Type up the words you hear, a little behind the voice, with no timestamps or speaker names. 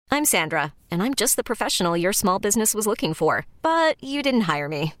I'm Sandra, and I'm just the professional your small business was looking for. But you didn't hire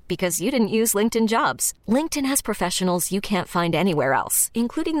me because you didn't use LinkedIn Jobs. LinkedIn has professionals you can't find anywhere else,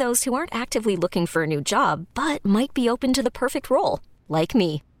 including those who aren't actively looking for a new job, but might be open to the perfect role, like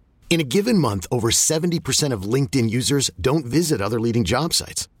me. In a given month, over 70% of LinkedIn users don't visit other leading job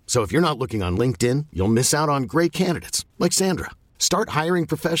sites. So if you're not looking on LinkedIn, you'll miss out on great candidates like Sandra. Start hiring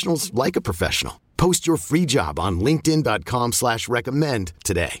professionals like a professional. Post your free job on linkedin.com/recommend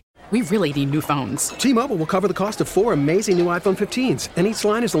today. We really need new phones. T-Mobile will cover the cost of 4 amazing new iPhone 15s, and each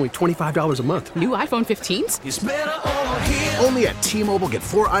line is only $25 a month. New iPhone 15s? It's better over here. Only at T-Mobile, get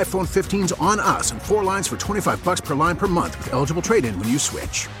 4 iPhone 15s on us and 4 lines for $25 per line per month with eligible trade-in when you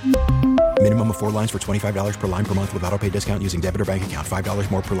switch. Minimum of 4 lines for $25 per line per month with autopay discount using debit or bank account.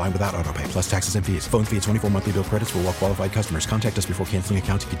 $5 more per line without autopay, plus taxes and fees. Phone fee at 24 monthly bill credits for well-qualified customers. Contact us before canceling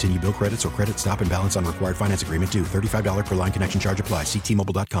account to continue bill credits or credit stop and balance on required finance agreement due. $35 per line connection charge applies. See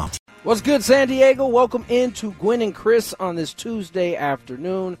T-Mobile.com. What's good, San Diego? Welcome into Gwynn and Chris on this Tuesday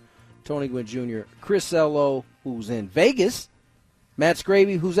afternoon. Tony Gwynn Jr., Chris Ello, who's in Vegas, Matt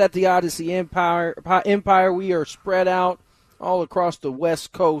Scraby, who's at the Odyssey Empire. We are spread out all across the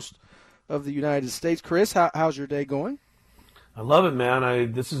West Coast of the United States. Chris, how's your day going? I love it,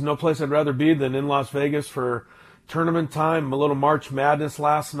 man. This is no place I'd rather be than in Las Vegas for tournament time. A little March Madness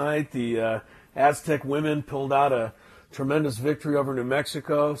last night. The Aztec women pulled out a tremendous victory over New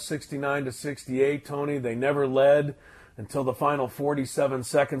Mexico, 69-68. Tony, they never led until the final 47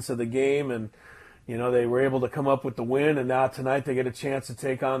 seconds of the game, and they were able to come up with the win. And now tonight they get a chance to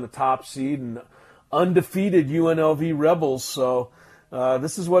take on the top seed and undefeated UNLV Rebels. So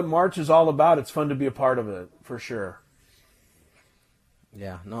this is what March is all about. It's fun to be a part of it, for sure.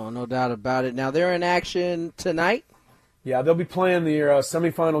 Yeah, no doubt about it. Now, they're in action tonight? Yeah, they'll be playing the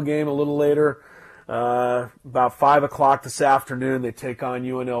semifinal game a little later, about 5 o'clock this afternoon. They take on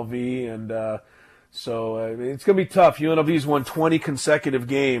UNLV, and so it's going to be tough. UNLV's won 20 consecutive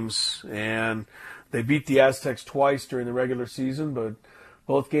games, and they beat the Aztecs twice during the regular season, but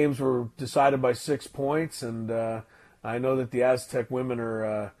both games were decided by 6 points, and I know that the Aztec women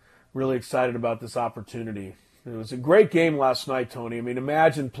are really excited about this opportunity. It was a great game last night, Tony. I mean,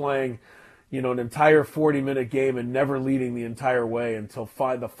 imagine playing, an entire 40-minute game and never leading the entire way until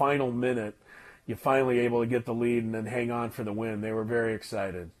the final minute. You're finally able to get the lead and then hang on for the win. They were very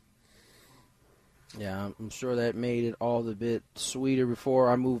excited. Yeah, I'm sure that made it all the bit sweeter. Before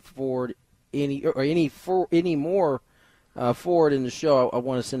I move forward any more forward in the show, I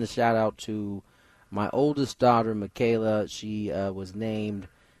want to send a shout out to my oldest daughter, Michaela. She was named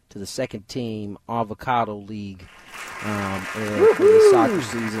to the second team Avocado League for the soccer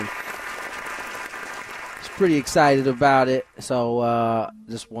season. She's pretty excited about it, so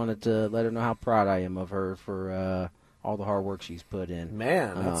just wanted to let her know how proud I am of her for all the hard work she's put in.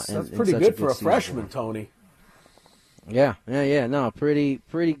 Man, that's pretty good for a freshman, Tony. Yeah. No, pretty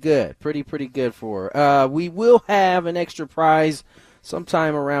good. Pretty good for her. We will have an extra prize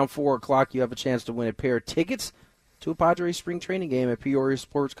sometime around 4 o'clock. You have a chance to win a pair of tickets to a Padres spring training game at Peoria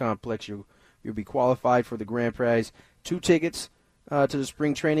Sports Complex. You'll be qualified for the grand prize. 2 tickets to the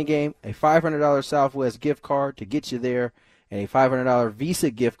spring training game, a $500 Southwest gift card to get you there, and a $500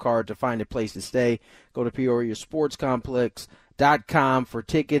 Visa gift card to find a place to stay. Go to PeoriaSportsComplex.com for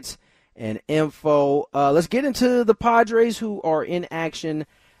tickets and info. Let's get into the Padres, who are in action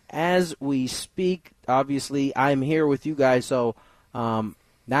as we speak. Obviously, I'm here with you guys, so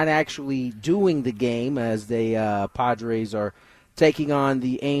not actually doing the game, as the Padres are taking on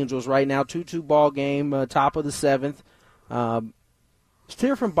the Angels right now. 2-2 ball game, top of the 7th. Let's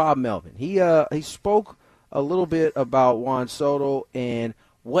hear from Bob Melvin. He spoke a little bit about Juan Soto and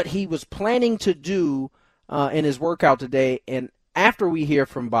what he was planning to do in his workout today. And after we hear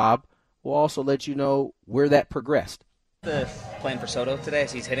from Bob, we'll also let you know where that progressed. The plan for Soto today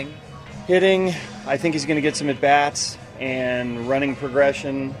as he's hitting? Hitting, I think he's going to get some at-bats and running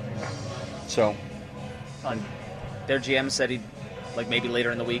progression. So, their GM said he'd, maybe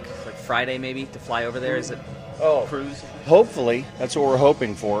later in the week, Friday maybe, to fly over there. Is it Cruz? Hopefully. That's what we're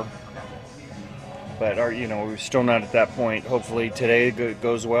hoping for. But, we're still not at that point. Hopefully today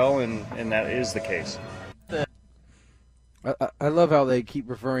goes well, and that is the case. I love how they keep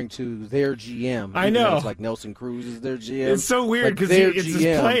referring to their GM. I know. It's like Nelson Cruz is their GM. It's so weird because it's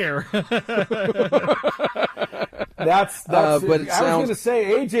his player. That's but I was going to say,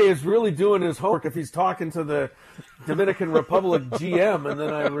 AJ is really doing his homework if he's talking to the Dominican Republic GM, and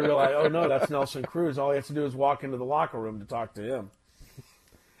then I realize, oh, no, that's Nelson Cruz. All he has to do is walk into the locker room to talk to him.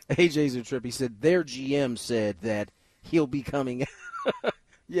 AJ's a trip. He said their GM said that he'll be coming.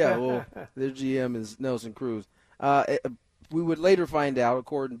 Yeah, well, their GM is Nelson Cruz. we would later find out,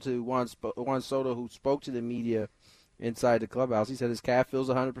 according to Juan Soto, who spoke to the media inside the clubhouse, he said his calf feels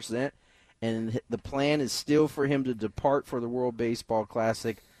 100%, and the plan is still for him to depart for the World Baseball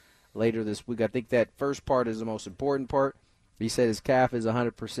Classic later this week. I think that first part is the most important part. He said his calf is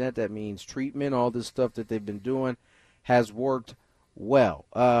 100%. That means treatment, all this stuff that they've been doing has worked well.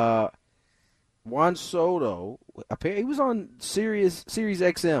 Juan Soto, he was on Sirius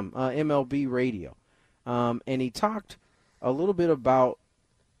XM, MLB radio, and he talked a little bit about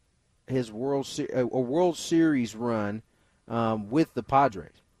his World Series run with the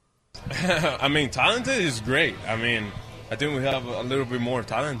Padres. I mean, talented is great. I mean, I think we have a little bit more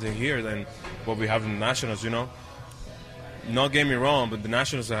talent in here than what we have in the Nationals, you know. Not get me wrong, but the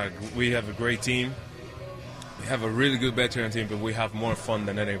Nationals, we have a great team. We have a really good veteran team, but we have more fun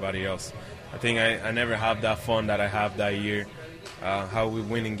than anybody else. I think I never have that fun that I have that year. How we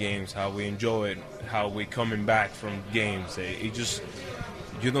winning games, how we enjoy it, how we coming back from games.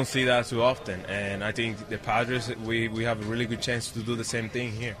 You don't see that too often. And I think the Padres, we have a really good chance to do the same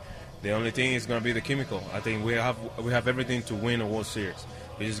thing here. The only thing is going to be the chemical. I think we have everything to win a World Series.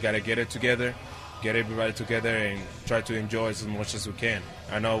 We just got to get it together, get everybody together, and try to enjoy it as much as we can.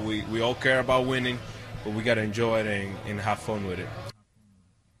 I know we all care about winning, but we got to enjoy it and have fun with it.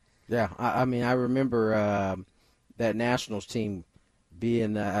 Yeah, I mean, I remember that Nationals team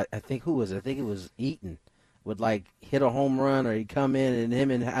being, I think who was it? I think it was Eaton would like hit a home run, or he'd come in and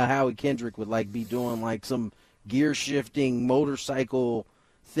him and Howie Kendrick would like be doing like some gear shifting motorcycle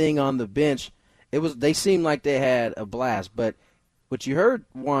thing on the bench. They seemed like they had a blast. But what you heard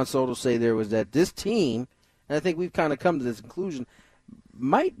Juan Soto say there was that this team, and I think we've kind of come to this conclusion,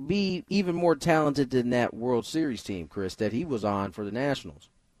 might be even more talented than that World Series team, Chris, that he was on for the Nationals.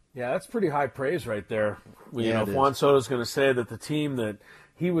 Yeah, that's pretty high praise right there. If Juan Soto's going to say that the team that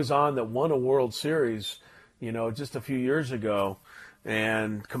he was on that won a World Series, just a few years ago,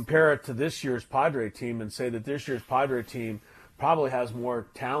 and compare it to this year's Padre team and say that this year's Padre team probably has more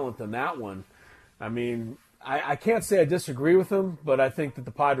talent than that one. I mean, I can't say I disagree with him, but I think that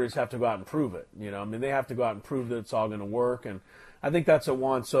the Padres have to go out and prove it. They have to go out and prove that it's all going to work. And I think that's what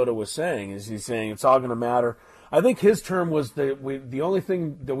Juan Soto was saying, is he's saying it's all going to matter. I think his term was the only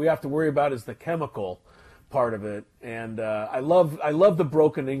thing that we have to worry about is the chemical part of it. And I love the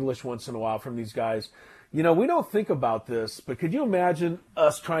broken English once in a while from these guys. We don't think about this, but could you imagine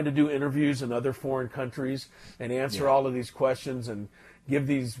us trying to do interviews in other foreign countries and answer all of these questions and give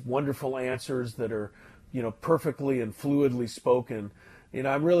these wonderful answers that are, perfectly and fluidly spoken?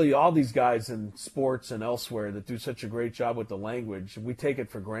 I'm really, all these guys in sports and elsewhere that do such a great job with the language, we take it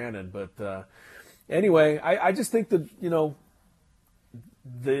for granted. But anyway, I just think that, the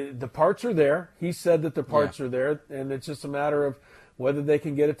parts are there. He said that the parts are there, and it's just a matter of whether they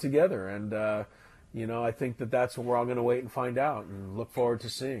can get it together. And, I think that's what we're all going to wait and find out and look forward to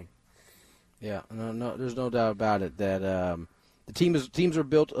seeing. Yeah, no, there's no doubt about it that the teams are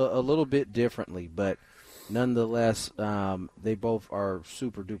built a little bit differently, but nonetheless, they both are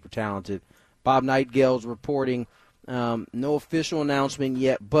super duper talented. Bob Nightingale's reporting, no official announcement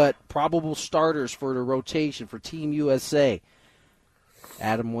yet, but probable starters for the rotation for Team USA.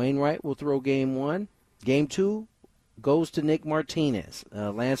 Adam Wainwright will throw Game 1. Game 2 goes to Nick Martinez.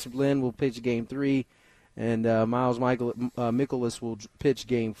 Lance Lynn will pitch Game 3, and Miles Mikolas will pitch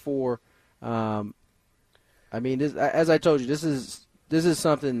Game 4. I mean, as I told you, this is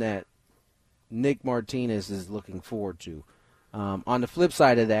something that Nick Martinez is looking forward to. On the flip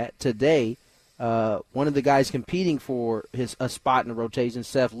side of that, today, one of the guys competing for a spot in the rotation,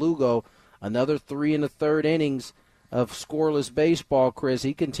 Seth Lugo, another 3 1/3 innings of scoreless baseball, Chris.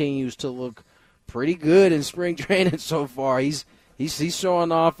 He continues to look pretty good in spring training so far. He's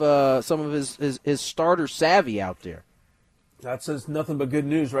showing off some of his starter savvy out there. That says nothing but good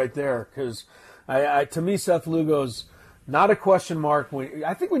news right there, because to me, Seth Lugo's not a question mark.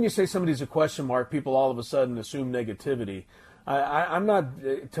 I think when you say somebody's a question mark, people all of a sudden assume negativity. I'm not.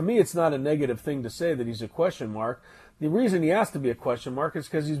 To me, it's not a negative thing to say that he's a question mark. The reason he has to be a question mark is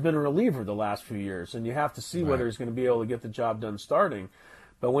because he's been a reliever the last few years, and you have to see whether he's going to be able to get the job done starting.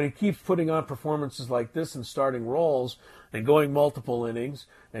 But when he keeps putting on performances like this and starting roles and going multiple innings,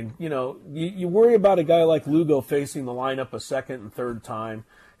 and you worry about a guy like Lugo facing the lineup a second and third time,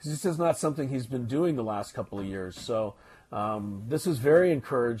 because this is not something he's been doing the last couple of years. So this is very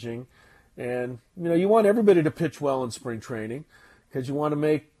encouraging, and you want everybody to pitch well in spring training, because you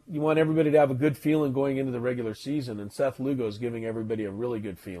want everybody to have a good feeling going into the regular season, and Seth Lugo is giving everybody a really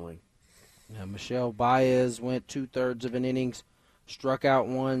good feeling. Now, Michel Baez went 2/3 of an innings, struck out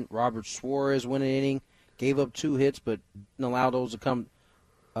 1. Robert Suarez went an inning, gave up 2 hits, but didn't allow those to come.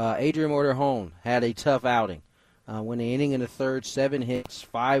 Adrian Morejon had a tough outing. Went an inning in the third, 7 hits,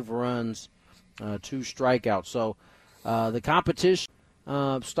 5 runs, 2 strikeouts. So the competition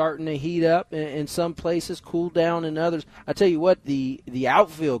starting to heat up in some places, cool down in others. I tell you what, the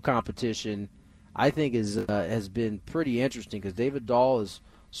outfield competition I think has been pretty interesting because David Dahl has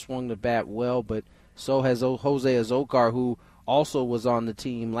swung the bat well, but so has Jose Azocar, who also was on the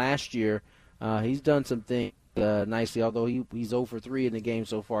team last year. He's done some things nicely, although he's 0 for 3 in the game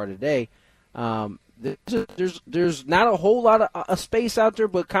so far today. There's not a whole lot of space out there,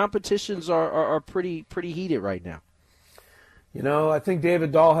 but competitions are pretty heated right now. You know, I think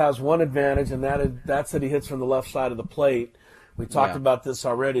David Dahl has one advantage, and that's that he hits from the left side of the plate. We talked about this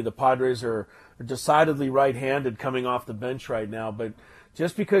already. The Padres are decidedly right-handed coming off the bench right now, but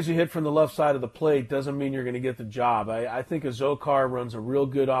just because you hit from the left side of the plate doesn't mean you're going to get the job. I think Azocar runs a real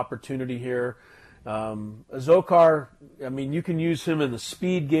good opportunity here. Azocar, I mean, you can use him in the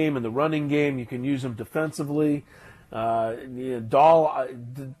speed game, in the running game. You can use him defensively. Dahl,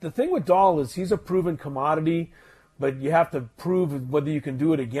 the thing with Dahl is he's a proven commodity, but you have to prove whether you can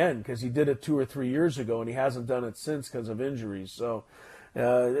do it again because he did it 2 or 3 years ago, and he hasn't done it since because of injuries. So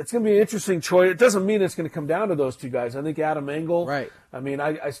it's going to be an interesting choice. It doesn't mean it's going to come down to those two guys. I think Adam Engel, right. I mean,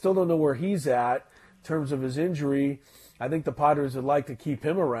 I still don't know where he's at in terms of his injury. I think the Padres would like to keep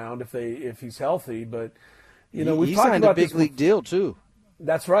him around if he's healthy, but we've talked signed about a big league deal too.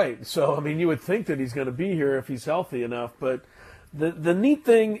 That's right. So I mean, you would think that he's going to be here if he's healthy enough. But the neat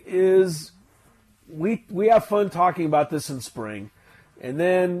thing is, we have fun talking about this in spring, and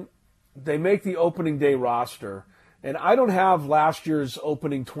then they make the opening day roster, and I don't have last year's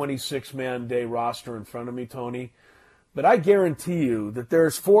opening 26-man day roster in front of me, Tony, but I guarantee you that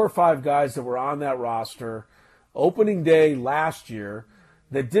there's 4 or 5 guys that were on that roster opening day last year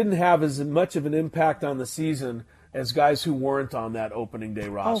that didn't have as much of an impact on the season as guys who weren't on that opening day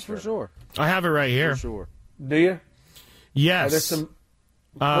roster. Oh, for sure. I have it right here. For sure. Do you? Yes. There's some.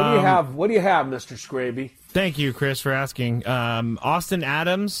 What do you have? What do you have, Mr. Scraby? Thank you, Chris, for asking. Austin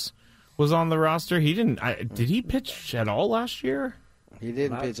Adams was on the roster. He didn't. Did he pitch at all last year? He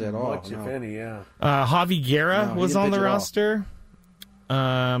didn't pitch at all. Much, if any, yeah. Javi Guerra was on the roster.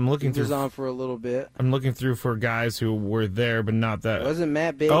 I'm looking through. He was on for a little bit. I'm looking through for guys who were there, but not that. Wasn't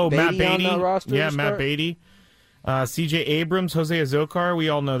Matt Beatty? Matt Beatty on the roster? Yeah, Matt Beatty. C.J. Abrams, Jose Azocar. We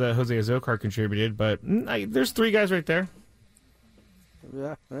all know that Jose Azocar contributed, but there's 3 guys right there.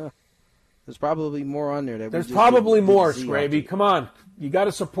 Yeah. There's probably more on there. There's probably more, Scraby. Come on. You got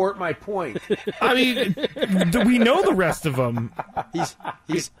to support my point. I mean, we know the rest of them.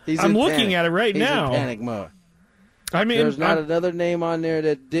 He's I'm looking at it right now. He's in panic mode. I mean, there's not another name on there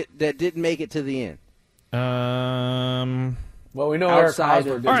that didn't make it to the end. Well, we know Eric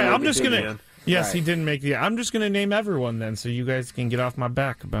Hosmer didn't. All right, I'm just gonna. Yes, right. He didn't make the. I'm just gonna name everyone then, so you guys can get off my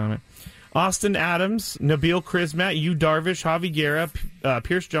back about it. Austin Adams, Nabil Crismatt, Yu Darvish, Javi Guerra,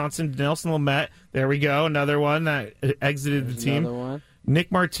 Pierce Johnson, Nelson Lamet. There we go, another one that exited the team. Another one. Nick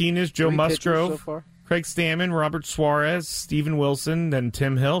Martinez, Joe 3 Musgrove, so Craig Stammen, Robert Suarez, Steven Wilson, then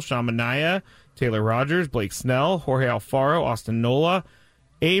Tim Hill, Sean Manaea, Taylor Rogers, Blake Snell, Jorge Alfaro, Austin Nola,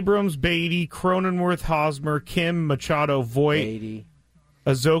 Abrams, Beatty, Cronenworth, Hosmer, Kim, Machado, Voit, Beatty,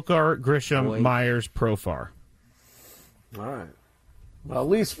 Azocar, Grisham, Myers, Profar. All right. Well, at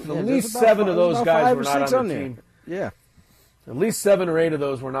least 7 of those guys were not on the team. Yeah. At least 7 or 8 of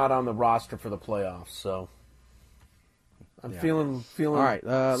those were not on the roster for the playoffs. So I'm feeling all right,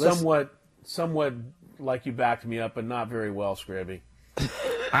 somewhat like you backed me up, but not very well, Scraby.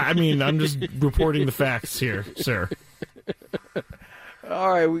 I mean, I'm just reporting the facts here, sir.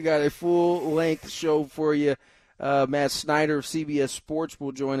 All right, we got a full-length show for you. Matt Snyder of CBS Sports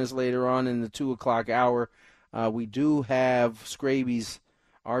will join us later on in the 2 o'clock hour. We do have Scraby's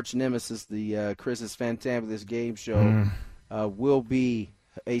arch nemesis, the Chris's Fantabulous Game Show, will be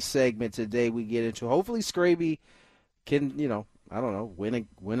a segment today we get into. Hopefully Scraby can,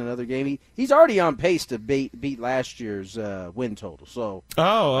 win another game. He's already on pace to beat last year's win total. So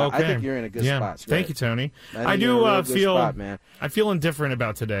okay. I think you're in a good spot, Scraby. Thank you, Tony. I do feel spot, man. I feel indifferent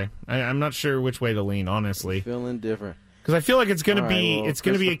about today. I'm not sure which way to lean, honestly. Feeling different. Because I feel like it's going to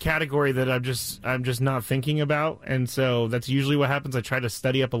be a category that I'm just not thinking about, and so that's usually what happens. I try to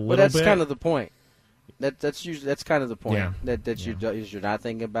study up a little bit. That's kind of the point. That's kind of the point. Yeah. You're not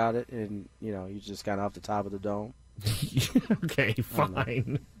thinking about it, and you're just kind of off the top of the dome. Okay,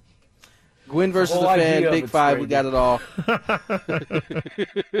 fine. Gwynn versus the Fan, Big Five, we got it all.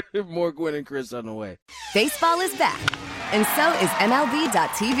 More Gwynn and Chris on the way. Baseball is back, and so is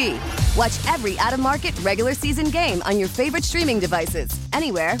MLB.tv. Watch every out-of-market regular season game on your favorite streaming devices,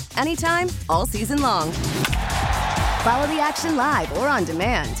 anywhere, anytime, all season long. Follow the action live or on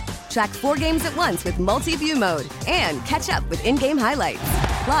demand. Track 4 games at once with multi-view mode and catch up with in-game highlights.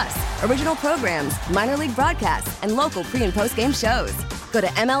 Plus, original programs, minor league broadcasts, and local pre- and post-game shows. Go to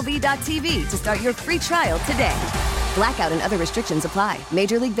MLB.tv to start your free trial today. Blackout and other restrictions apply.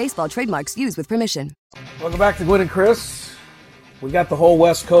 Major League Baseball trademarks used with permission. Welcome back to Gwynn and Chris. We got the whole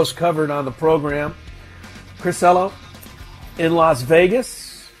West Coast covered on the program. Chris Ello in Las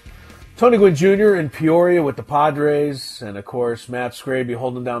Vegas. Tony Gwynn Jr. in Peoria with the Padres. And, of course, Matt Scraby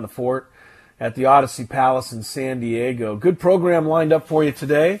holding down the fort at the Odyssey Palace in San Diego. Good program lined up for you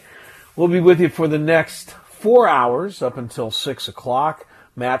today. We'll be with you for the next 4 hours up until 6 o'clock.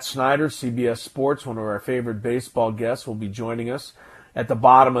 Matt Snyder, CBS Sports, one of our favorite baseball guests, will be joining us at the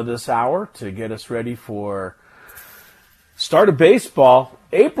bottom of this hour to get us ready for start of baseball.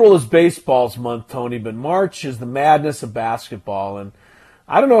 April is baseball's month, Tony, but March is the madness of basketball. And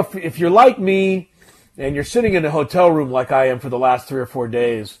I don't know if you're like me and you're sitting in a hotel room like I am for the last 3 or 4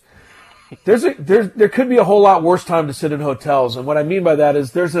 days, there could be a whole lot worse time to sit in hotels. And what I mean by that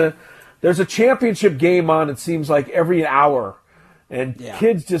is there's a championship game on, it seems like, every hour. And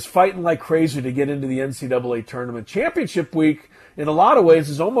kids just fighting like crazy to get into the NCAA tournament. Championship week, in a lot of ways,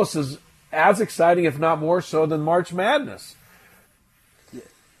 is almost as exciting, if not more so, than March Madness.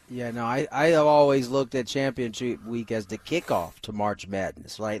 Yeah, no, I have always looked at championship week as the kickoff to March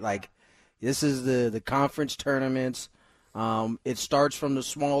Madness, right? Like, this is the conference tournaments. It starts from the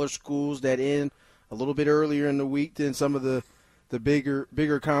smaller schools that end a little bit earlier in the week than some of the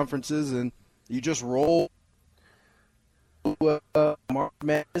bigger conferences, and you just roll. March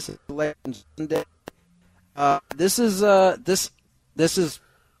Madness Sunday. This is I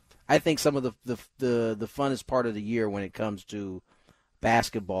think some of the funnest part of the year when it comes to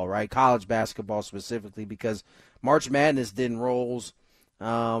basketball, right? College basketball specifically, because March Madness then rolls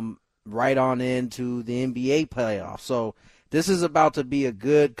right on into the NBA playoffs. So this is about to be a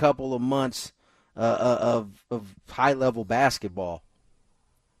good couple of months of high level basketball.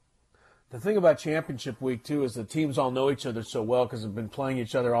 The thing about championship week, too, is the teams all know each other so well because they've been playing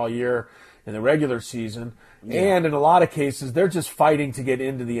each other all year in the regular season. Yeah. And in a lot of cases, they're just fighting to get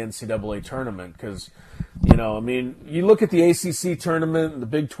into the NCAA tournament because, you look at the ACC tournament and the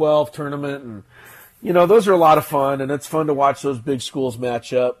Big 12 tournament, and, those are a lot of fun, and it's fun to watch those big schools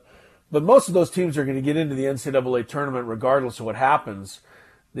match up. But most of those teams are going to get into the NCAA tournament regardless of what happens.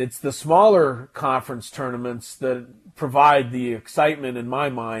 It's the smaller conference tournaments that provide the excitement, in my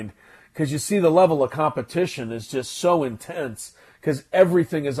mind, because you see the level of competition is just so intense because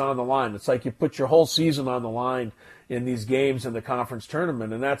everything is on the line. It's like you put your whole season on the line in these games in the conference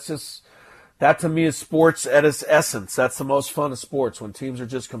tournament. And that to me is sports at its essence. That's the most fun of sports, when teams are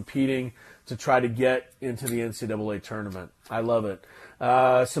just competing to try to get into the NCAA tournament. I love it.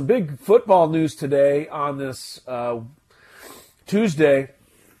 Some big football news today on this Tuesday.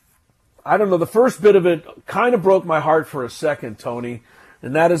 I don't know, the first bit of it kind of broke my heart for a second, Tony.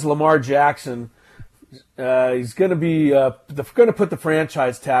 And that is Lamar Jackson. He's going to be going to put the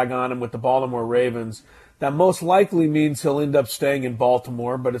franchise tag on him with the Baltimore Ravens. That most likely means he'll end up staying in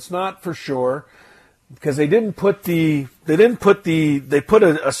Baltimore, but it's not for sure because they put a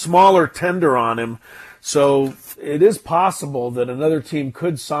smaller tender on him. So it is possible that another team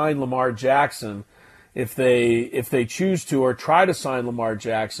could sign Lamar Jackson if they choose to, or try to sign Lamar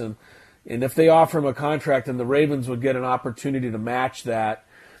Jackson. And if they offer him a contract, then the Ravens would get an opportunity to match that.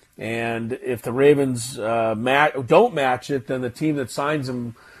 And if the Ravens don't match it, then the team that signs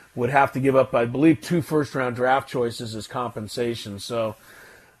him would have to give up, I believe, 2 first-round draft choices as compensation. So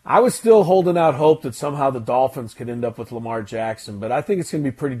I was still holding out hope that somehow the Dolphins could end up with Lamar Jackson, but I think it's going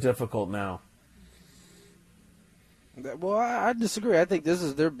to be pretty difficult now. Well, I disagree. I think this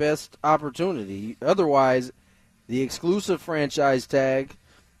is their best opportunity. Otherwise, the exclusive franchise tag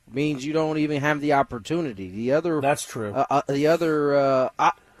means you don't even have the opportunity. That's true. The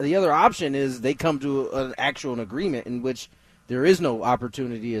other option is they come to an actual agreement in which there is no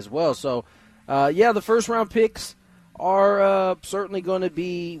opportunity as well. So, the first round picks are certainly going to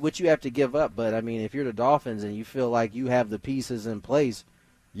be what you have to give up. But I mean, if you're the Dolphins and you feel like you have the pieces in place,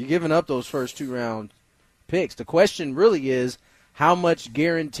 you're giving up those first 2 round picks. The question really is, how much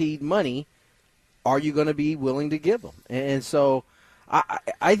guaranteed money are you going to be willing to give them? And so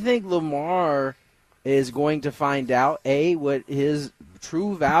I think Lamar is going to find out, what his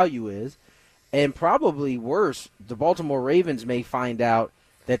true value is, and probably worse, the Baltimore Ravens may find out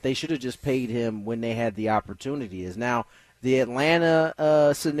that they should have just paid him when they had the opportunity. Now, the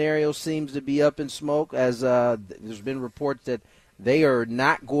Atlanta scenario seems to be up in smoke, as there's been reports that they are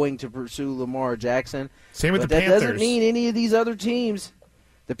not going to pursue Lamar Jackson. Same with but the that Panthers. Doesn't mean any of these other teams.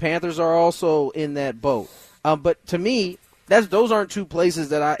 The Panthers are also in that boat. But to me, those aren't two places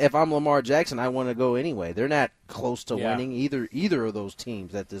that if I'm Lamar Jackson, I want to go anyway. They're not close to winning either of those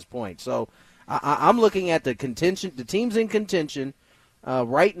teams at this point. So I'm looking at the teams in contention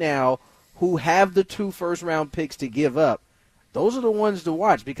right now who have the 2 first-round picks to give up. Those are the ones to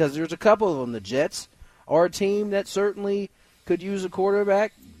watch because there's a couple of them. The Jets are a team that certainly could use a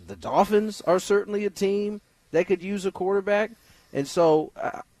quarterback. The Dolphins are certainly a team that could use a quarterback. And so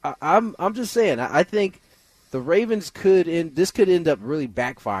I'm just saying, I think the Ravens could end up really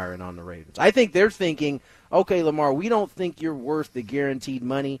backfiring on the Ravens. I think they're thinking, okay, Lamar, we don't think you're worth the guaranteed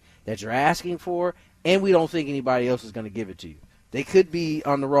money that you're asking for, and we don't think anybody else is going to give it to you. They could be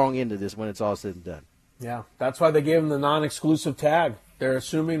on the wrong end of this when it's all said and done. Yeah, that's why they gave them the non-exclusive tag. They're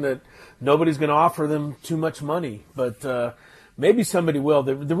assuming that nobody's going to offer them too much money, but maybe somebody will.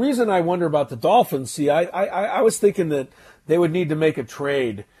 The reason I wonder about the Dolphins, I was thinking that they would need to make a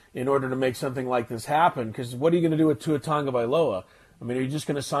trade in order to make something like this happen, because what are you going to do with Tua Tagovailoa? I mean, are you just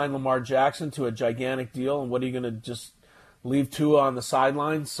going to sign Lamar Jackson to a gigantic deal, and what are you going to just leave Tua on the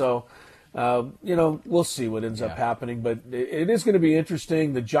sidelines? So, we'll see what ends up happening, but it is going to be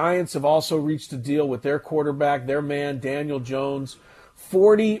interesting. The Giants have also reached a deal with their quarterback, their man, Daniel Jones,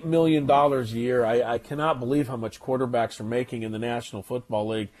 $40 million a year. I cannot believe how much quarterbacks are making in the National Football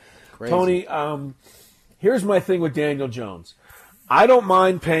League. Crazy. Tony, here's my thing with Daniel Jones. I don't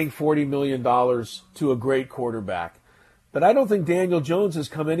mind paying $40 million to a great quarterback, but I don't think Daniel Jones has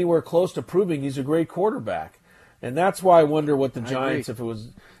come anywhere close to proving he's a great quarterback. And that's why I wonder what the Giants, if it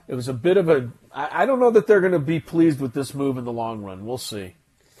was a bit of a, I don't know that they're going to be pleased with this move in the long run. We'll see.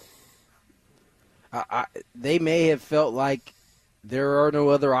 They may have felt like there are no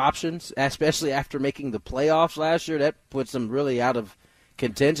other options, especially after making the playoffs last year. That puts them really out of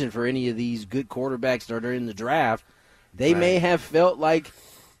contention for any of these good quarterbacks that are in the draft. They may have felt like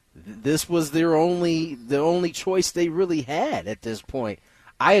this was the only choice they really had at this point.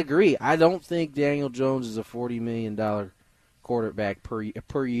 I agree. I don't think Daniel Jones is a $40 million quarterback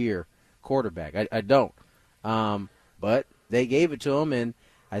per year quarterback. I don't. But they gave it to him, and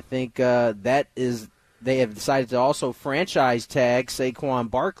I think that is they have decided to also franchise tag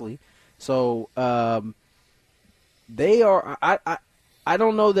Saquon Barkley. So they are. I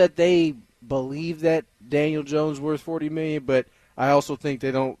don't know that they believe that Daniel Jones worth $40 million, but I also think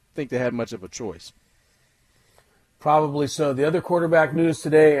they don't think they had much of a choice. Probably so. The other quarterback news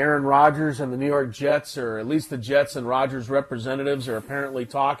today, Aaron Rodgers and the New York Jets, or at least the Jets and Rodgers representatives are apparently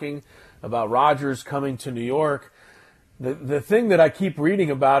talking about Rodgers coming to New York. The thing that I keep reading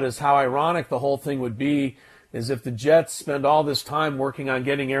about is how ironic the whole thing would be is if the Jets spend all this time working on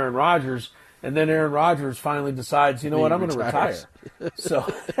getting Aaron Rodgers, and then Aaron Rodgers finally decides, you know what, I'm going to retire.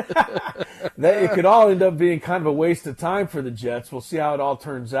 So it could all end up being kind of a waste of time for the Jets. We'll see how it all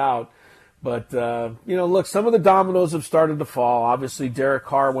turns out. But, look, some of the dominoes have started to fall. Obviously, Derek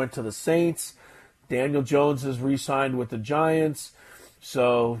Carr went to the Saints. Daniel Jones has re-signed with the Giants.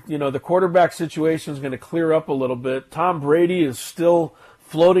 So, the quarterback situation is going to clear up a little bit. Tom Brady is still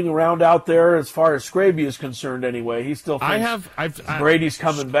floating around out there as far as Scraby is concerned anyway. He still thinks Brady's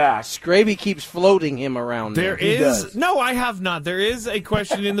coming back. Scraby keeps floating him around. No, I have not. There is a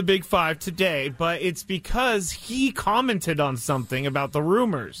question in the Big Five today, but it's because he commented on something about the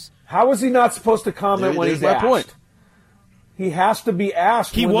rumors. How is he not supposed to comment when he's asked? Point. He has to be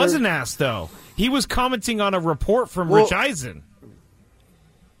asked. He wasn't asked, though. He was commenting on a report from Rich Eisen.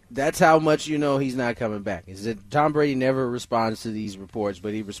 That's how much you know he's not coming back. Is that Tom Brady never responds to these reports,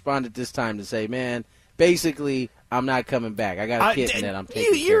 but he responded this time to say, "Man, basically, I'm not coming back. I got a kid that I'm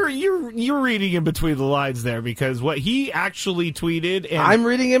taking care of." You're reading in between the lines there because what he actually tweeted, and I'm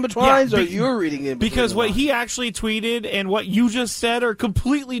reading in between lines, or you're reading in between because the what lines? he actually tweeted and what you just said are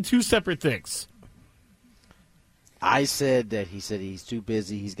completely two separate things. I said that he said he's too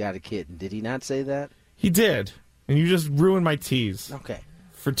busy. He's got a kitten. Did he not say that? He did, and you just ruined my tease. Okay.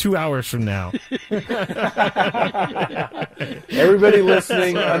 For 2 hours from now. Everybody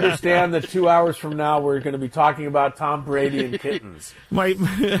listening, understand that 2 hours from now we're going to be talking about Tom Brady and kittens. My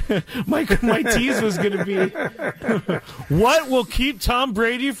tease was going to be, what will keep Tom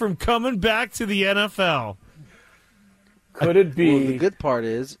Brady from coming back to the NFL? Could it be? Well, the good part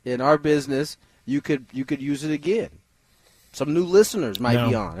is, in our business, you could use it again. Some new listeners might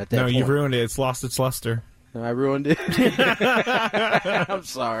be on at that point. No, you've ruined it. It's lost its luster. I ruined it. I'm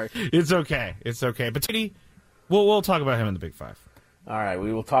sorry. It's okay. It's okay. But we'll talk about him in the Big Five. All right,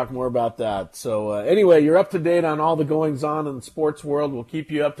 we will talk more about that. So anyway, you're up to date on all the goings-on in the sports world. We'll keep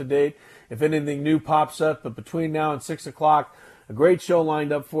you up to date if anything new pops up. But between now and 6 o'clock, a great show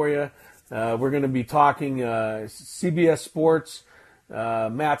lined up for you. We're going to be talking CBS Sports.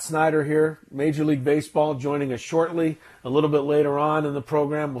 Matt Snyder here, Major League Baseball, joining us shortly. A little bit later on in the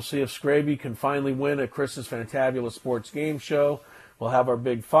program, we'll see if Scraby can finally win at Chris's Fantabulous Sports Game Show. We'll have our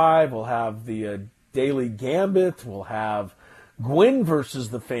Big Five. We'll have the Daily Gambit. We'll have Gwynn versus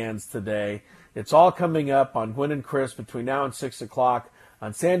the fans today. It's all coming up on Gwynn and Chris between now and 6 o'clock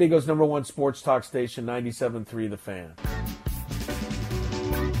on San Diego's #1 sports talk station, 97.3 The Fan.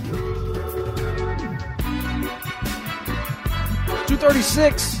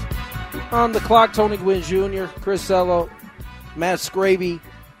 .236 on the clock. Tony Gwynn Jr., Chris Sello, Matt Scraby.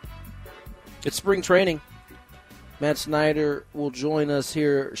 It's spring training. Matt Snyder will join us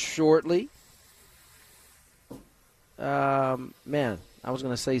here shortly. Man, I was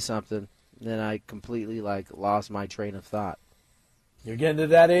going to say something, then I completely lost my train of thought. You're getting to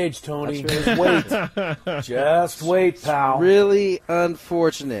that age, Tony. Just wait. Just wait, pal. Really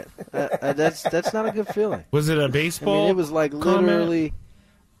unfortunate. That's not a good feeling. Was it a baseball? I mean, it was like literally.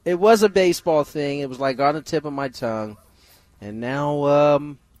 It was a baseball thing. It was like on the tip of my tongue, and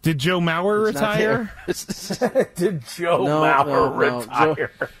now. Did Joe Mauer retire? Did Joe Mauer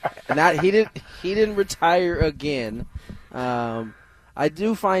retire? He didn't retire again. I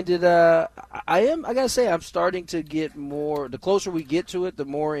do find it. I gotta say, I'm starting to get more. The closer we get to it, the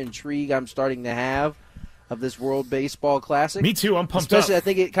more intrigue I'm starting to have of this World Baseball Classic. Me too. I'm pumped Especially, up. I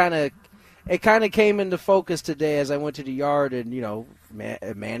think it kind of came into focus today as I went to the yard, and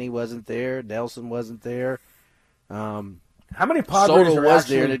Manny wasn't there, Nelson wasn't there. How many Padres Soto are was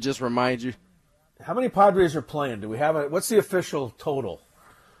actually there, and it just reminds you. How many Padres are playing? Do we have what's the official total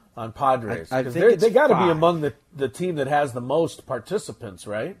on Padres? I think they got to be 5. among the team that has the most participants,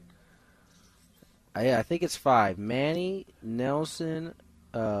 right? Yeah, I think it's 5. Manny, Nelson,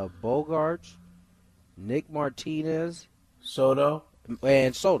 Bogarts, Nick Martinez, Soto,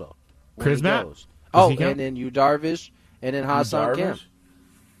 and Soto. Kismet? And then Yu Darvish, and then Hassan Kim.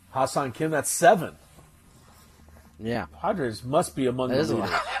 Hassan Kim, that's 7. Yeah, Padres must be among the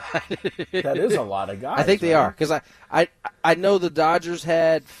leaders. That is a lot of guys. I think they are, because I know the Dodgers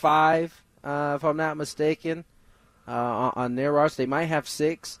had 5, if I'm not mistaken, on their roster. They might have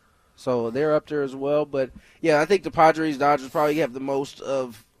 6, so they're up there as well. But yeah, I think the Padres, Dodgers probably have the most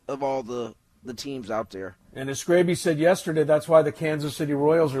of all the teams out there. And as Scraby said yesterday, that's why the Kansas City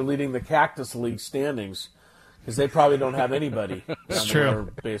Royals are leading the Cactus League standings. Because they probably don't have anybody on their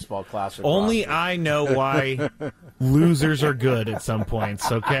baseball classic. Only roster. I know why losers are good at some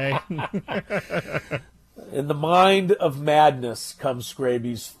points, okay? In the mind of madness comes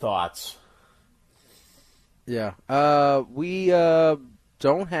Scraby's thoughts. Yeah. We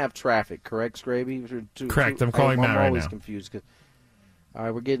don't have traffic, correct, Scraby? Correct. I'm calling Matt right now. I'm always confused. All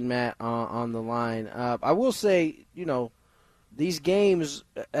right, we're getting Matt on the line. I will say, these games,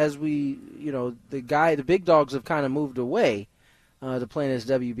 as we, the big dogs have kind of moved away to playing this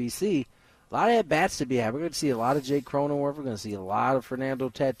WBC. A lot of at-bats to be had. We're going to see a lot of Jake Cronenworth. We're going to see a lot of Fernando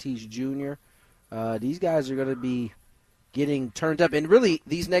Tatis Jr. These guys are going to be getting turned up. And really,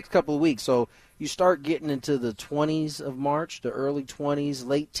 these next couple of weeks, so you start getting into the 20s of March, the early 20s,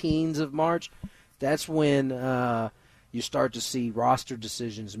 late teens of March. That's when you start to see roster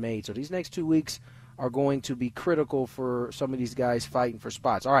decisions made. So these next 2 weeks are going to be critical for some of these guys fighting for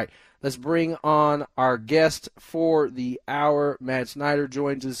spots. All right, let's bring on our guest for the hour. Matt Snyder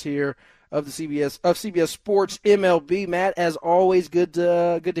joins us here of CBS Sports MLB. Matt, as always, good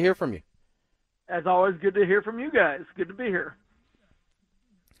to hear from you. As always, good to hear from you guys. Good to be here.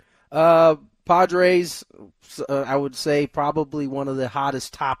 Padres, I would say probably one of the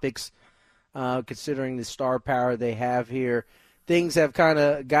hottest topics, considering the star power they have here. Things have kind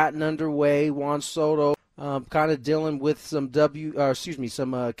of gotten underway. Juan Soto kind of dealing with some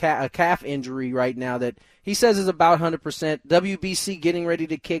a calf injury right now that he says is about 100%. WBC getting ready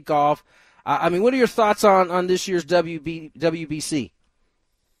to kick off. What are your thoughts on this year's WBC?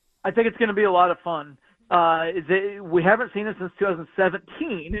 I think it's going to be a lot of fun. We haven't seen it since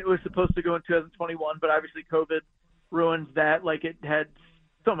 2017. It was supposed to go in 2021, but obviously COVID ruins that like it had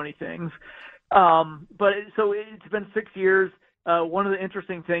so many things. So it's been 6 years. One of the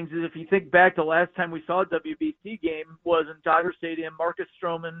interesting things is if you think back, the last time we saw a WBC game was in Dodger Stadium. Marcus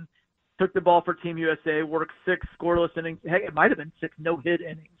Stroman took the ball for Team USA, worked 6 scoreless innings. Heck, it might have been 6 no-hit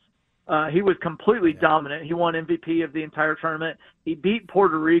innings. He was completely dominant. He won MVP of the entire tournament. He beat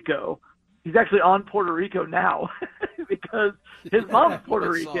Puerto Rico. He's actually on Puerto Rico now because his mom's Puerto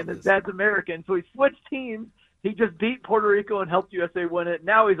Rican, his dad's American. So he switched teams. He just beat Puerto Rico and helped USA win it.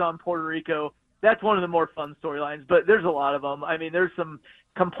 Now he's on Puerto Rico. That's one of the more fun storylines, but there's a lot of them. There's some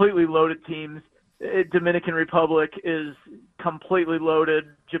completely loaded teams. Dominican Republic is completely loaded.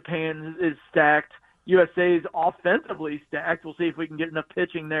 Japan is stacked. USA's offensively stacked. We'll see if we can get enough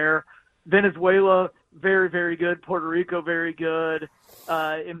pitching there. Venezuela, very, very good. Puerto Rico, very good.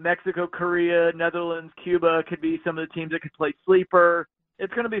 In Mexico, Korea, Netherlands, Cuba could be some of the teams that could play sleeper.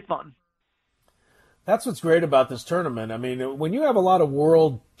 It's going to be fun. That's what's great about this tournament. I mean, when you have a lot of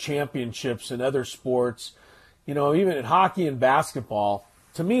world championships in other sports, you know, even in hockey and basketball,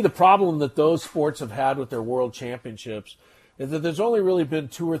 to me, the problem that those sports have had with their world championships is that there's only really been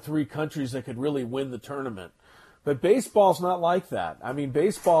 2 or 3 countries that could really win the tournament. But baseball's not like that. I mean,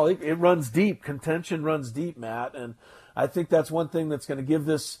 baseball, it runs deep. Contention runs deep, Matt. And I think that's one thing that's going to give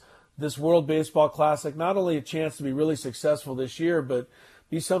this World Baseball Classic not only a chance to be really successful this year, but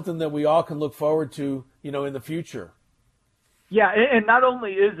be something that we all can look forward to, you know, in the future. Yeah, and not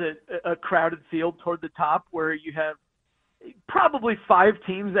only is it a crowded field toward the top where you have probably 5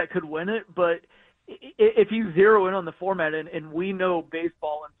 teams that could win it, but if you zero in on the format, and we know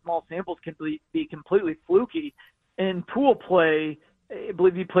baseball and small samples can be completely fluky, in pool play, I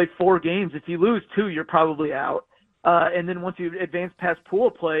believe you play 4 games. If you lose 2, you're probably out. And then once you advance past pool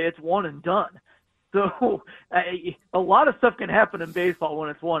play, it's one and done. So a lot of stuff can happen in baseball when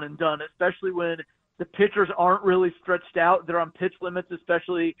it's one and done, especially when the pitchers aren't really stretched out. They're on pitch limits,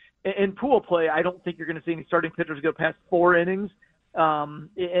 especially in pool play. I don't think you're going to see any starting pitchers go past 4 innings,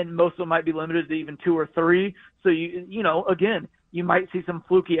 and most of them might be limited to even 2 or 3. So, you know, again, you might see some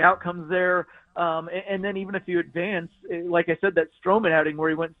fluky outcomes there. And then even if you advance, like I said, that Stroman outing where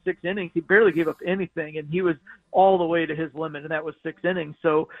he went 6 innings, he barely gave up anything, and he was all the way to his limit, and that was 6 innings.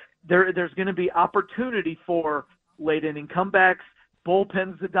 So there's going to be opportunity for late inning comebacks,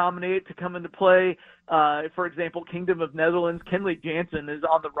 bullpens to dominate, to come into play. For example, Kingdom of Netherlands, Kenley Jansen is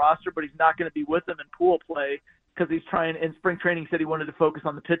on the roster, but he's not going to be with them in pool play because he's trying, in spring training, said he wanted to focus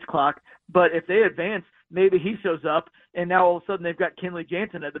on the pitch clock. But if they advance, maybe he shows up, and now all of a sudden they've got Kenley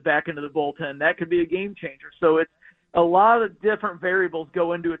Jansen at the back end of the bullpen. That could be a game changer. So it's a lot of different variables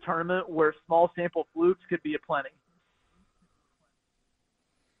go into a tournament where small sample flukes could be aplenty.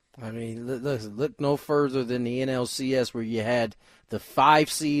 I mean, look no further than the NLCS where you had the 5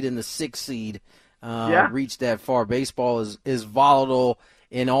 seed and the 6 seed reach that far. Baseball is volatile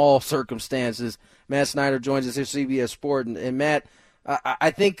in all circumstances. Matt Snyder joins us here, CBS Sport. And Matt,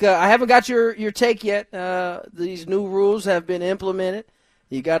 I think I haven't got your take yet. These new rules have been implemented.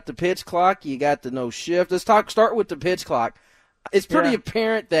 You got the pitch clock. You got the no shift. Let's start with the pitch clock. It's pretty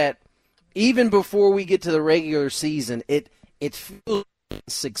apparent that even before we get to the regular season, it feels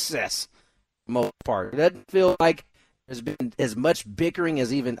success for the most part. It doesn't feel like there's been as much bickering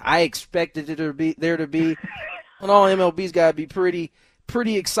as even I expected it to be. And all MLB's got to be pretty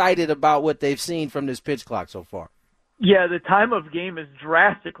excited about what they've seen from this pitch clock so far. Yeah, the time of game is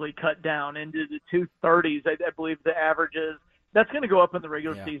drastically cut down into the 2:30s. I believe the average is. That's going to go up in the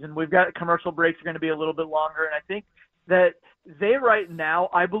regular season. We've got commercial breaks are going to be a little bit longer, and I think that they right now,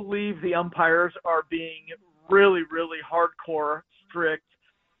 I believe the umpires are being really, really hardcore strict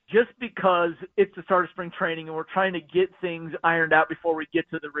just because it's the start of spring training and we're trying to get things ironed out before we get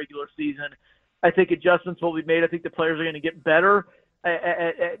to the regular season. I think adjustments will be made. I think the players are going to get better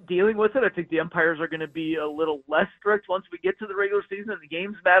at dealing with it. I think the umpires are going to be a little less strict once we get to the regular season and the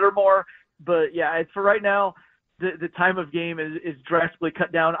games matter more. But, yeah, for right now, the time of game is drastically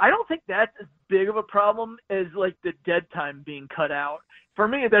cut down. I don't think that's as big of a problem as, like, the dead time being cut out. For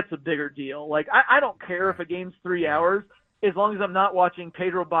me, that's a bigger deal. Like, I don't care if a game's 3 hours as long as I'm not watching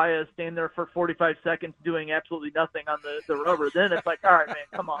Pedro Baez stand there for 45 seconds doing absolutely nothing on the rubber. Then it's like, all right, man,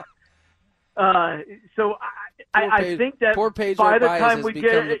 come on. So I think that poor Pedro by the Baez time has we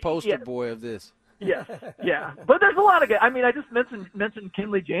become get the poster boy of this. Yeah. But there's a lot of guys. I mean, I just mentioned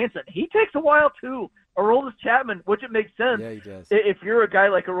Kenley Jansen. He takes a while too. Aroldis Chapman, which it makes sense. Yeah, he does. If you're a guy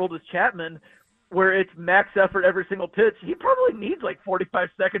like Aroldis Chapman, where it's max effort every single pitch, he probably needs like 45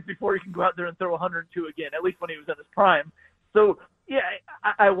 seconds before he can go out there and throw 102 again, at least when he was in his prime. So, yeah,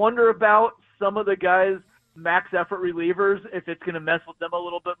 I wonder about some of the guys' max effort relievers, if it's going to mess with them a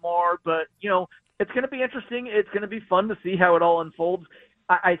little bit more. But, you know, it's going to be interesting. It's going to be fun to see how it all unfolds.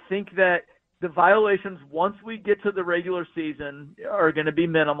 I think that the violations, once we get to the regular season, are going to be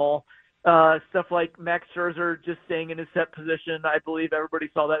minimal. Stuff like Max Scherzer just staying in his set position. I believe everybody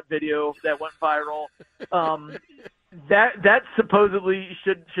saw that video that went viral. That supposedly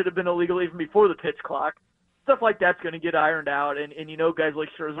should have been illegal even before the pitch clock. Stuff like that's going to get ironed out, and you know guys like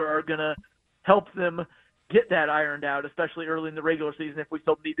Scherzer are going to help them get that ironed out, especially early in the regular season if we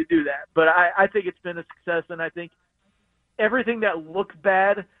still need to do that. But I think it's been a success, and I think everything that looks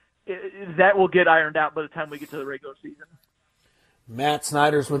bad, that will get ironed out by the time we get to the regular season. Matt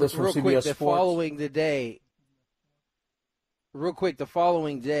Snyder's with us from CBS Sports. The following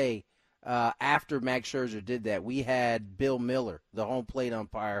day, after Max Scherzer did that, we had Bill Miller, the home plate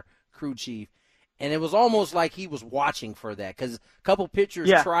umpire, crew chief, and it was almost like he was watching for that because a couple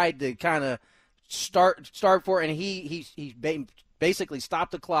pitchers tried to kind of start for it, and he basically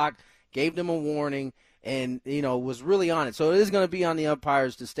stopped the clock, gave them a warning, and was really on it. So it is going to be on the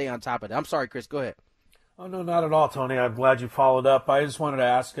umpires to stay on top of it. I'm sorry, Chris, go ahead. Oh, no, not at all, Tony. I'm glad you followed up. I just wanted to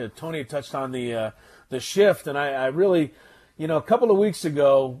ask, Tony touched on the shift, and I really, a couple of weeks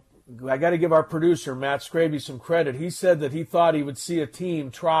ago, I got to give our producer, Matt Scraby, some credit. He said that he thought he would see a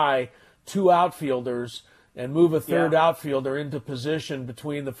team try 2 outfielders and move a third outfielder into position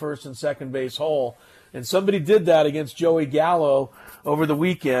between the first and second base hole. And somebody did that against Joey Gallo over the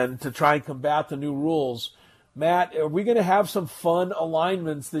weekend to try and combat the new rules. Matt, are we going to have some fun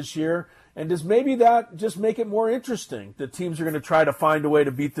alignments this year? And does maybe that just make it more interesting that teams are going to try to find a way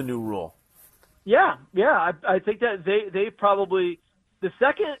to beat the new rule? Yeah. I think that they probably – the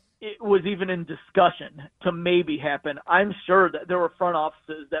second it was even in discussion to maybe happen, I'm sure that there were front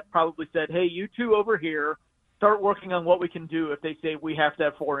offices that probably said, hey, you two over here, start working on what we can do if they say we have to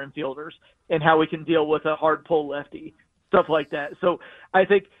have 4 infielders and how we can deal with a hard pull lefty, stuff like that. So I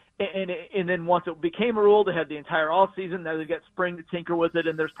think – and then once it became a rule, they had the entire offseason. Now they've got spring to tinker with it,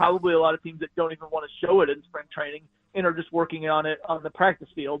 and there's probably a lot of teams that don't even want to show it in spring training and are just working on it on the practice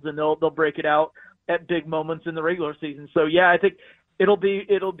fields, and they'll break it out at big moments in the regular season. So yeah, I think it'll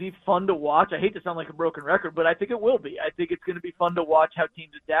be fun to watch. I hate to sound like a broken record, but I think it will be. I think it's going to be fun to watch how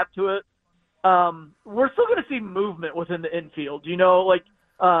teams adapt to it. We're still going to see movement within the infield.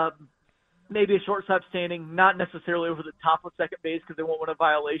 Maybe a shortstop standing, not necessarily over the top of second base because they won't want a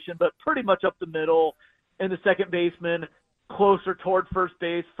violation, but pretty much up the middle, and the second baseman closer toward first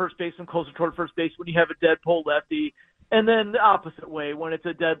baseman closer toward first base when you have a dead pull lefty, and then the opposite way when it's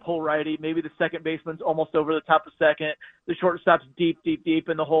a dead pull righty. Maybe the second baseman's almost over the top of second, the shortstop's deep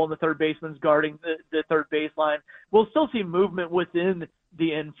in the hole, and the third baseman's guarding the third baseline. We'll still see movement within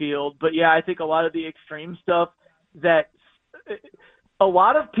the infield, but yeah, I think a lot of the extreme stuff that a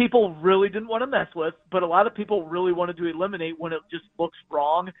lot of people really didn't want to mess with, but a lot of people really wanted to eliminate when it just looks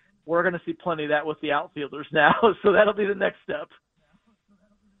wrong. We're going to see plenty of that with the outfielders now, so that'll be the next step.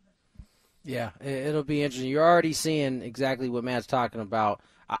 Yeah, it'll be interesting. You're already seeing exactly what Matt's talking about.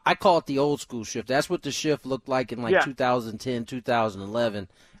 I call it the old school shift. That's what the shift looked like in 2010, 2011,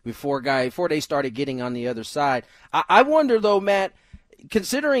 before they started getting on the other side. I wonder, though, Matt,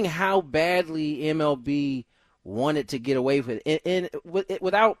 considering how badly MLB wanted to get away with it, and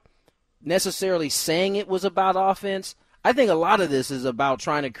without necessarily saying it was about offense, I think a lot of this is about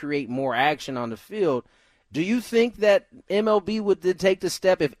trying to create more action on the field. Do you think that MLB would then take the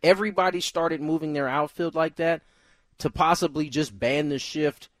step if everybody started moving their outfield like that to possibly just ban the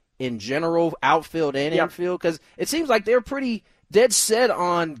shift in general, outfield and infield? Because it seems like they're pretty dead set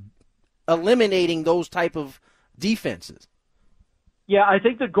on eliminating those type of defenses. Yeah, I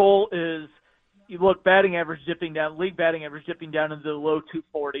think the goal is, you look, batting average dipping down, league batting average dipping down into the low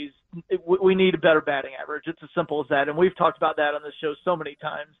 240s. We need a better batting average. It's as simple as that. And we've talked about that on the show so many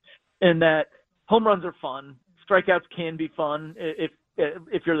times, in that home runs are fun. Strikeouts can be fun if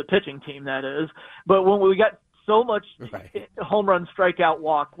you're the pitching team, that is. But when we got so much home run, strikeout,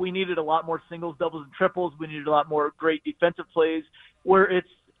 walk, we needed a lot more singles, doubles, and triples. We needed a lot more great defensive plays where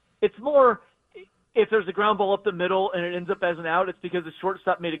it's more – if there's a ground ball up the middle and it ends up as an out, it's because the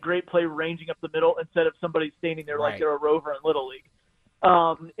shortstop made a great play ranging up the middle instead of somebody standing there like they're a rover in Little League.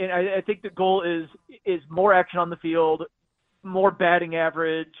 And I think the goal is more action on the field, more batting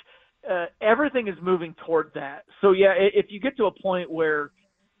average. Everything is moving toward that. So, yeah, if you get to a point where,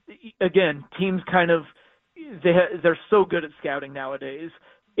 again, teams kind of they're so good at scouting nowadays,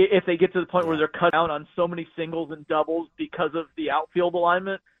 if they get to the point where they're cut out on so many singles and doubles because of the outfield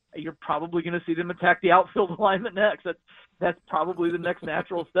alignment, you're probably going to see them attack the outfield alignment next. That's probably the next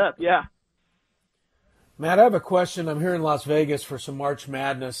natural step, yeah. Matt, I have a question. I'm here in Las Vegas for some March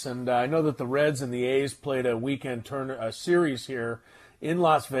Madness, and I know that the Reds and the A's played a weekend series here in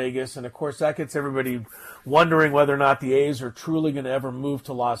Las Vegas, and of course that gets everybody wondering whether or not the A's are truly going to ever move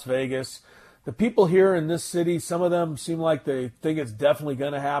to Las Vegas. The people here in this city, some of them seem like they think it's definitely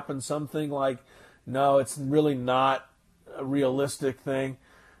going to happen. Some think like, no, it's really not a realistic thing.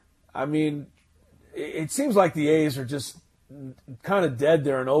 I mean, it seems like the A's are just kind of dead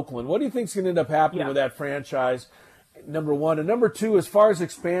there in Oakland. What do you think is going to end up happening with that franchise, number one? And number two, as far as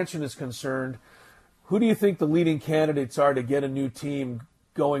expansion is concerned, who do you think the leading candidates are to get a new team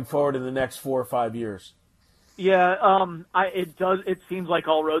going forward in the next 4 or 5 years? Yeah, it seems like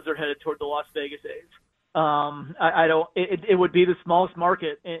all roads are headed toward the Las Vegas A's. I don't. It would be the smallest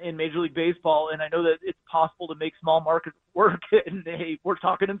market in Major League Baseball, and I know that it's possible to make small markets work. And hey, we're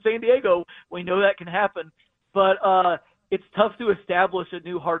talking in San Diego. We know that can happen, but it's tough to establish a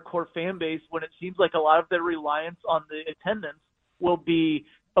new hardcore fan base when it seems like a lot of their reliance on the attendance will be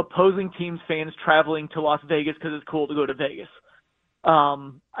opposing teams' fans traveling to Las Vegas because it's cool to go to Vegas.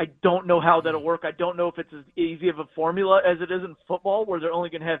 I don't know how that'll work. I don't know if it's as easy of a formula as it is in football, where they're only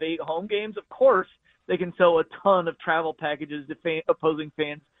going to have 8 home games. Of course, they can sell a ton of travel packages to opposing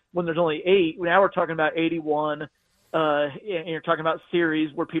fans when there's only 8. Now we're talking about 81, and you're talking about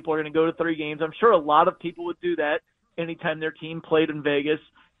series where people are going to go to 3 games. I'm sure a lot of people would do that anytime their team played in Vegas,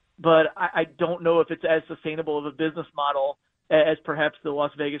 but I don't know if it's as sustainable of a business model as perhaps the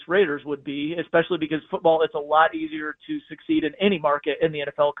Las Vegas Raiders would be, especially because football, it's a lot easier to succeed in any market in the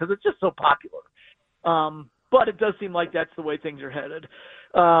NFL because it's just so popular. But it does seem like that's the way things are headed.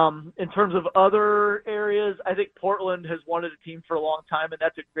 In terms of other areas, I think Portland has wanted a team for a long time, and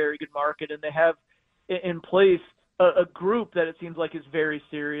that's a very good market. And they have in place a group that it seems like is very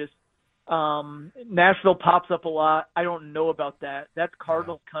serious. Nashville pops up a lot. I don't know about that. That's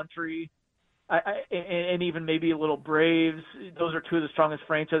Cardinals country. And even maybe a little Braves. Those are 2 of the strongest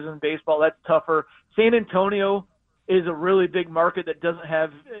franchises in baseball. That's tougher. San Antonio is a really big market that doesn't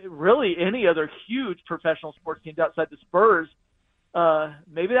have really any other huge professional sports teams outside the Spurs.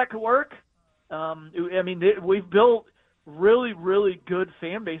 Maybe that could work. We've built really, really good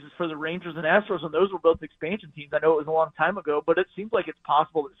fan bases for the Rangers and Astros, and those were both expansion teams. I know it was a long time ago, but it seems like it's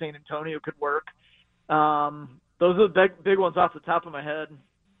possible that San Antonio could work. Those are the big ones off the top of my head.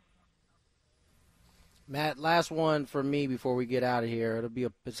 Matt, last one for me before we get out of here.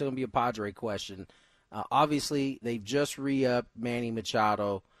 It's going to be a Padre question. Obviously, they've just re-upped Manny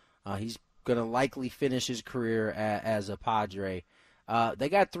Machado. He's going to likely finish his career as a Padre. They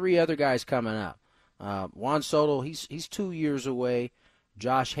got 3 other guys coming up. Juan Soto, he's 2 years away.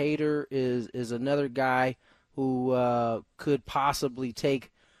 Josh Hader is another guy who could possibly get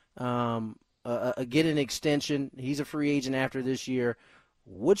an extension. He's a free agent after this year.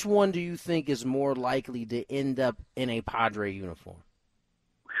 Which one do you think is more likely to end up in a Padre uniform?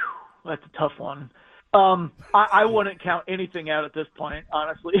 That's a tough one. I wouldn't count anything out at this point,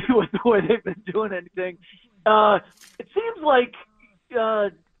 honestly, with the way they've been doing anything. It seems like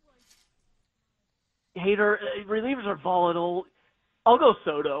Hader, relievers are volatile. I'll go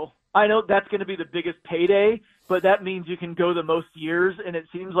Soto. I know that's going to be the biggest payday, but that means you can go the most years, and it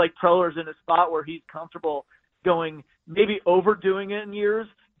seems like Preller's in a spot where he's comfortable going, maybe overdoing it in years,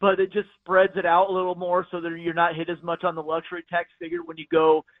 but it just spreads it out a little more so that you're not hit as much on the luxury tax figure when you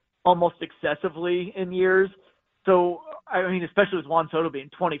go almost excessively in years. So, especially with Juan Soto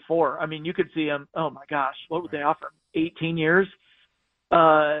being 24, you could see him, oh my gosh, what would they offer him? 18 years?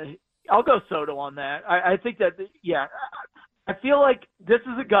 I'll go Soto on that. I think that, I feel like this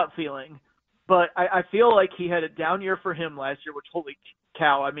is a gut feeling, but I feel like he had a down year for him last year, which, holy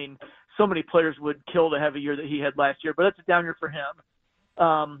cow, so many players would kill to have a year that he had last year, but it's a down year for him.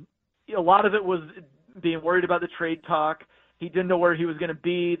 A lot of it was being worried about the trade talk. He didn't know where he was going to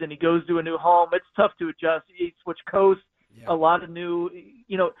be. Then he goes to a new home. It's tough to adjust. He switched coasts, a lot of new,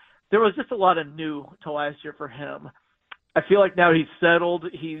 there was just a lot of new to last year for him. I feel like now he's settled.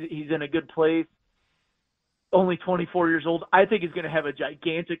 He's in a good place. Only 24 years old. I think he's going to have a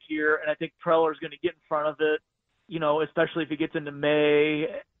gigantic year, and I think Preller's going to get in front of it, especially if he gets into May.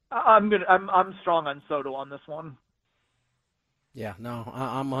 I'm strong on Soto on this one. Yeah, no,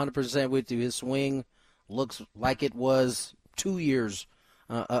 I'm 100% with you. His swing looks like it was 2 years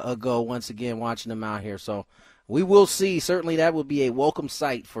ago, once again, watching him out here. So we will see. Certainly that will be a welcome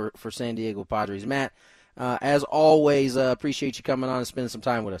sight for San Diego Padres. Matt, as always, appreciate you coming on and spending some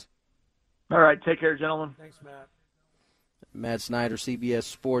time with us. All right, take care, gentlemen. Thanks, Matt. Matt Snyder, CBS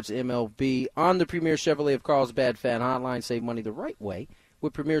Sports MLB, on the Premier Chevrolet of Carlsbad Fan Hotline. Save money the right way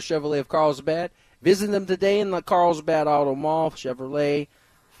with Premier Chevrolet of Carlsbad. Visit them today in the Carlsbad Auto Mall. Chevrolet,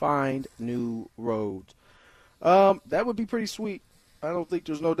 find new roads. That would be pretty sweet. I don't think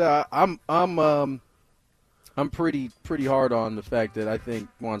there's no doubt. I'm pretty hard on the fact that I think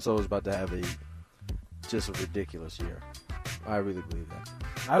Juan Soto is about to have just a ridiculous year. I really believe that.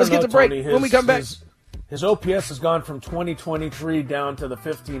 Let's get the break. Tony, when we come back. His OPS has gone from 2023 down to the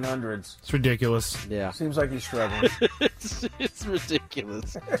 1500s. It's ridiculous. Yeah. Seems like he's struggling. It's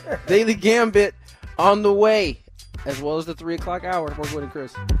ridiculous. Daily Gambit on the way, as well as the 3 o'clock hour. We're going to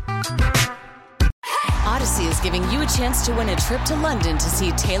Chris. Odyssey is giving you a chance to win a trip to London to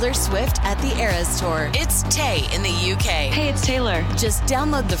see Taylor Swift at the Eras Tour. It's Tay in the UK. Hey, it's Taylor. Just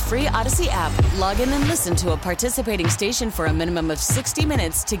download the free Odyssey app, log in and listen to a participating station for a minimum of 60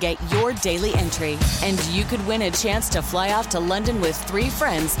 minutes to get your daily entry. And you could win a chance to fly off to London with 3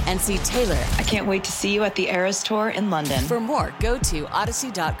 friends and see Taylor. I can't wait to see you at the Eras Tour in London. For more, go to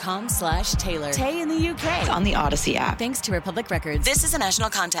odyssey.com/Taylor. Tay in the UK. It's on the Odyssey app. Thanks to Republic Records. This is a national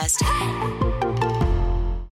contest.